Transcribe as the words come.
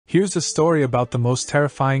Here's a story about the most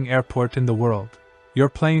terrifying airport in the world. Your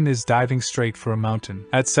plane is diving straight for a mountain.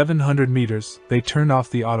 At 700 meters, they turn off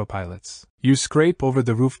the autopilots. You scrape over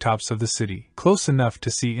the rooftops of the city, close enough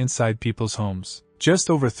to see inside people's homes. Just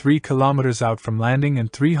over 3 kilometers out from landing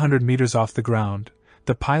and 300 meters off the ground,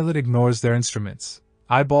 the pilot ignores their instruments,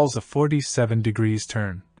 eyeballs a 47 degrees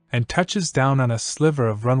turn, and touches down on a sliver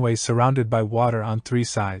of runway surrounded by water on 3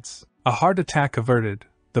 sides. A heart attack averted,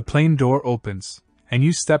 the plane door opens, and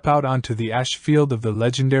you step out onto the ash field of the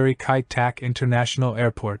legendary Kai Tak International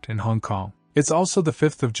Airport in Hong Kong. It's also the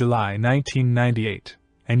 5th of July 1998,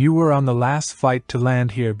 and you were on the last flight to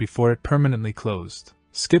land here before it permanently closed.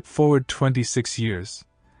 Skip forward 26 years,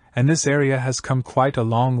 and this area has come quite a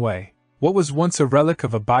long way. What was once a relic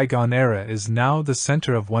of a bygone era is now the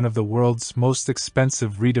center of one of the world's most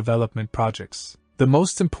expensive redevelopment projects. The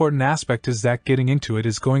most important aspect is that getting into it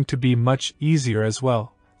is going to be much easier as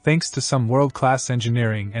well, thanks to some world-class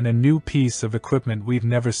engineering and a new piece of equipment we've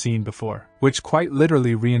never seen before, which quite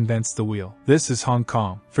literally reinvents the wheel. This is Hong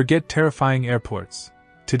Kong. Forget terrifying airports.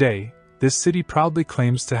 Today, this city proudly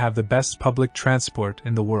claims to have the best public transport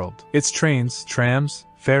in the world. Its trains, trams,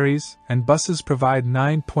 ferries, and buses provide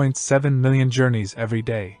 9.7 million journeys every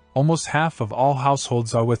day. Almost half of all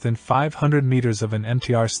households are within 500 meters of an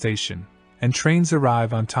MTR station, and trains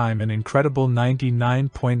arrive on time an incredible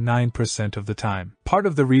 99.9% of the time. Part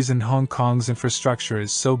of the reason Hong Kong's infrastructure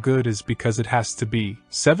is so good is because it has to be.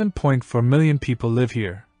 7.4 million people live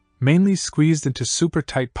here, mainly squeezed into super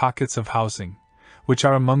tight pockets of housing, which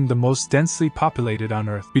are among the most densely populated on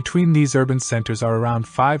Earth. Between these urban centers are around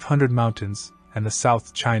 500 mountains and the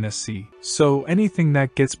South China Sea. So anything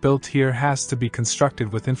that gets built here has to be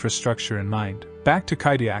constructed with infrastructure in mind. Back to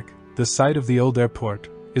Kai Tak, the site of the old airport,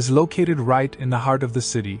 is located right in the heart of the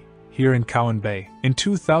city, here in Cowan Bay. In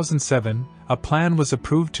 2007, a plan was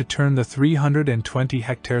approved to turn the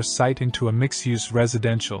 320-hectare site into a mixed-use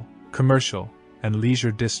residential, commercial, and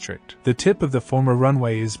leisure district. The tip of the former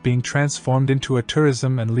runway is being transformed into a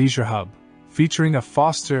tourism and leisure hub, featuring a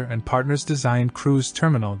Foster & Partners designed cruise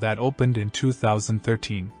terminal that opened in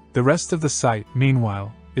 2013. The rest of the site,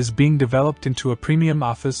 meanwhile, is being developed into a premium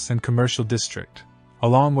office and commercial district,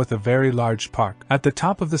 along with a very large park. At the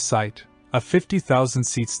top of the site, a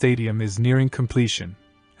 50,000-seat stadium is nearing completion,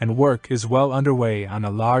 and work is well underway on a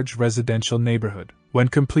large residential neighborhood. When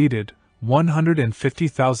completed,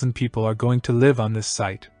 150,000 people are going to live on this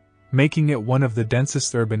site, making it one of the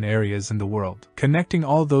densest urban areas in the world. Connecting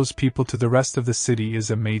all those people to the rest of the city is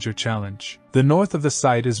a major challenge. The north of the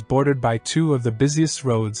site is bordered by 2 of the busiest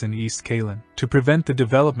roads in East Kowloon. To prevent the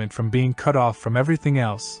development from being cut off from everything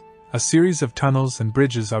else, a series of tunnels and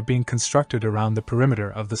bridges are being constructed around the perimeter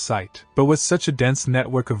of the site. But with such a dense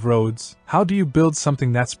network of roads, how do you build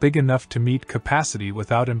something that's big enough to meet capacity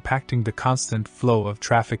without impacting the constant flow of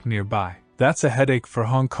traffic nearby? That's a headache for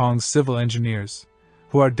Hong Kong's civil engineers,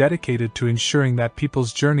 who are dedicated to ensuring that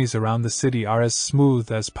people's journeys around the city are as smooth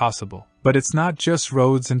as possible. But it's not just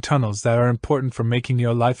roads and tunnels that are important for making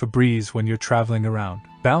your life a breeze when you're traveling around.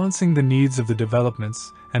 Balancing the needs of the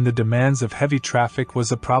developments and the demands of heavy traffic was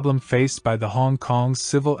a problem faced by the Hong Kong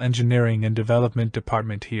Civil Engineering and Development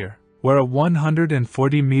Department here, where a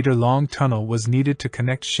 140-meter-long tunnel was needed to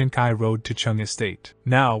connect Shin Kai Road to Chung Estate.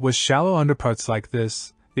 Now, with shallow underparts like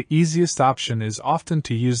this, the easiest option is often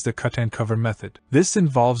to use the cut-and-cover method. This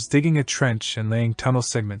involves digging a trench and laying tunnel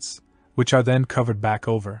segments, which are then covered back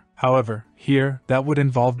over. However, here, that would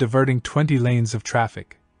involve diverting 20 lanes of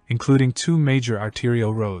traffic, including 2 major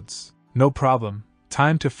arterial roads. No problem.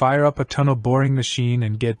 Time to fire up a tunnel boring machine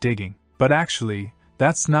and get digging. But actually,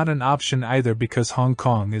 that's not an option either because Hong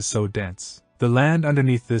Kong is so dense. The land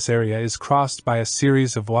underneath this area is crossed by a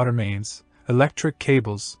series of water mains, electric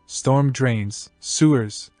cables, storm drains,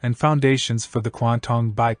 sewers, and foundations for the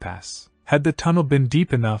Kwantong bypass. Had the tunnel been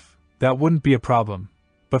deep enough, that wouldn't be a problem.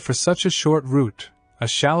 But for such a short route, a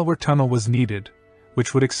shallower tunnel was needed,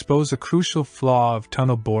 which would expose a crucial flaw of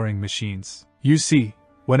tunnel boring machines. You see,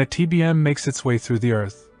 when a TBM makes its way through the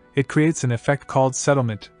earth, it creates an effect called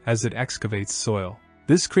settlement as it excavates soil.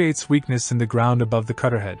 This creates weakness in the ground above the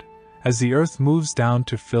cutterhead, as the earth moves down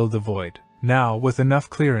to fill the void. Now, with enough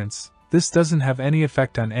clearance, this doesn't have any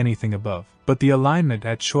effect on anything above. But the alignment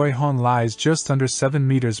at Choi Hong lies just under 7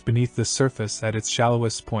 meters beneath the surface at its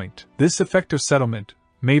shallowest point. This effect of settlement,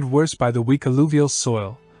 made worse by the weak alluvial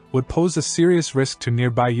soil, would pose a serious risk to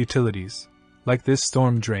nearby utilities, like this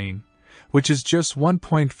storm drain, which is just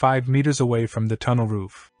 1.5 meters away from the tunnel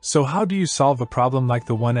roof. So how do you solve a problem like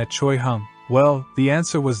the one at Choi Hong? Well, the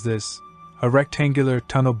answer was this: a rectangular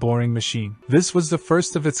tunnel boring machine. This was the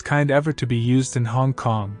first of its kind ever to be used in Hong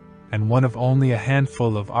Kong, and one of only a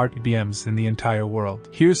handful of RTBMs in the entire world.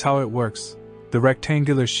 Here's how it works. The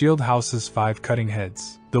rectangular shield houses 5 cutting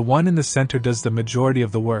heads. The one in the center does the majority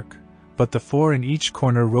of the work, but the 4 in each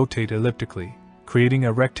corner rotate elliptically, creating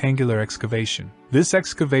a rectangular excavation. This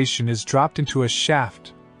excavation is dropped into a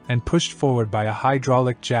shaft and pushed forward by a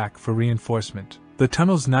hydraulic jack for reinforcement. The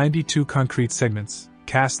tunnel's 92 concrete segments,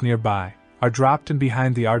 cast nearby, are dropped in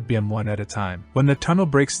behind the RTBM one at a time. When the tunnel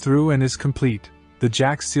breaks through and is complete, the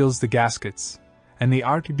jack seals the gaskets, and the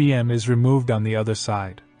RTBM is removed on the other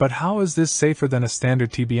side. But how is this safer than a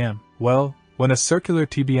standard TBM? Well, when a circular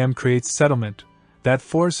TBM creates settlement, that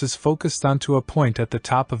force is focused onto a point at the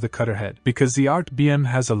top of the cutter head. Because the RTBM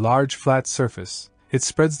has a large flat surface, it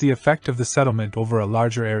spreads the effect of the settlement over a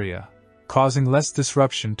larger area, causing less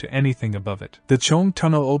disruption to anything above it. The Chong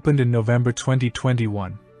Tunnel opened in November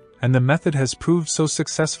 2021, and the method has proved so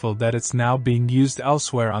successful that it's now being used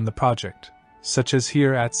elsewhere on the project, such as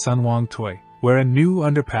here at Sunwang Toi, where a new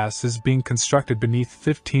underpass is being constructed beneath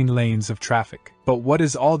 15 lanes of traffic. But what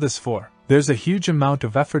is all this for? There's a huge amount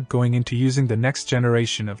of effort going into using the next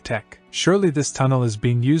generation of tech. Surely this tunnel is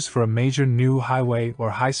being used for a major new highway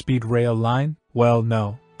or high-speed rail line? Well,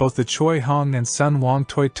 no. Both the Choi Hong and Sunwang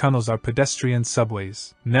Toi tunnels are pedestrian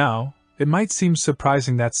subways. Now, it might seem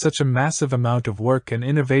surprising that such a massive amount of work and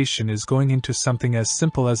innovation is going into something as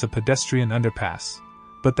simple as a pedestrian underpass.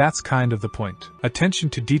 But that's kind of the point. Attention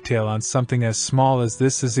to detail on something as small as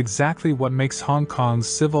this is exactly what makes Hong Kong's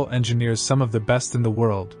civil engineers some of the best in the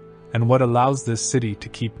world, and what allows this city to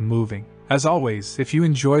keep moving. As always, if you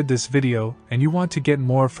enjoyed this video and you want to get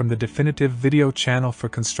more from the Definitive Video channel for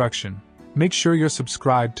construction, make sure you're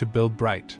subscribed to Build Bright.